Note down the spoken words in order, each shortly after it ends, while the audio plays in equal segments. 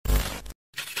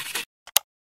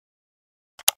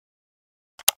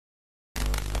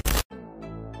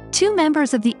two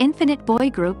members of the Infinite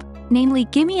boy group, namely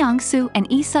Myung Soo and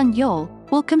Sung Yeol,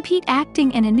 will compete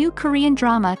acting in a new Korean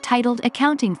drama titled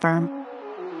Accounting Firm.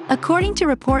 According to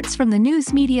reports from the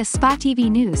news media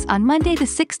SPOTV News on Monday the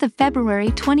 6th of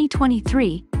February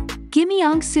 2023,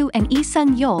 Myung Soo and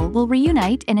Sung Yeol will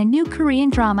reunite in a new Korean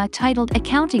drama titled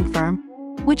Accounting Firm,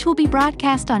 which will be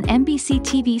broadcast on MBC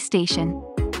TV station.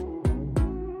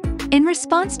 In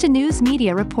response to news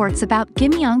media reports about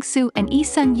Myung Soo and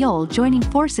Sung Yeol joining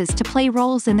forces to play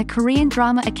roles in the Korean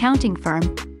drama Accounting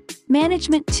Firm,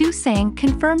 management Sang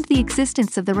confirmed the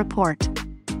existence of the report.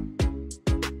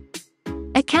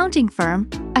 Accounting Firm,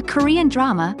 a Korean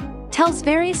drama, tells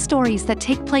various stories that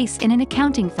take place in an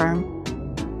accounting firm.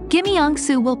 Myung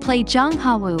Soo will play Jang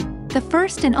Ho Woo, the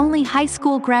first and only high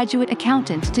school graduate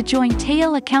accountant to join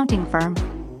Taeil Accounting Firm.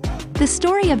 The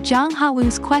story of Jang Ho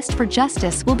Woo's quest for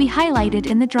justice will be highlighted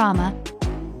in the drama.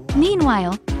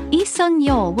 Meanwhile, Sung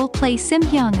Yeol will play Shim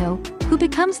Hyung Woo, who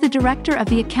becomes the director of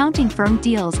the accounting firm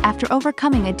Deals after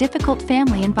overcoming a difficult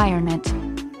family environment.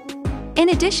 In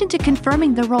addition to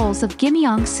confirming the roles of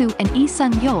Myung Soo and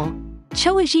Sung Yeol,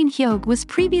 Jin Hyuk was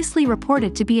previously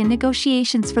reported to be in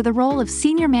negotiations for the role of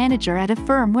senior manager at a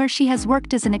firm where she has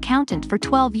worked as an accountant for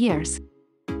 12 years.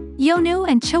 Yeonu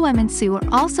and Soo are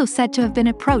also said to have been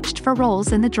approached for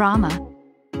roles in the drama.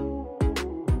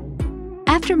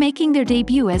 After making their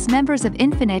debut as members of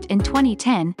Infinite in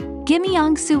 2010,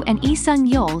 Myung Soo and Sung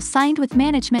Yeol signed with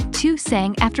management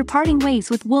Sang after parting ways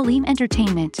with Woollim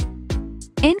Entertainment.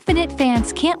 Infinite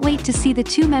fans can't wait to see the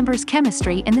two members'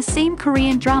 chemistry in the same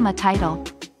Korean drama title.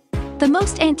 The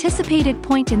most anticipated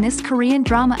point in this Korean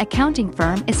drama Accounting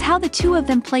Firm is how the two of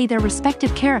them play their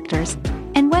respective characters,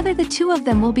 and whether the two of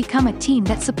them will become a team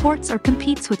that supports or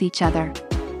competes with each other.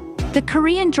 The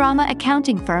Korean drama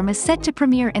Accounting Firm is set to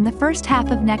premiere in the first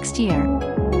half of next year.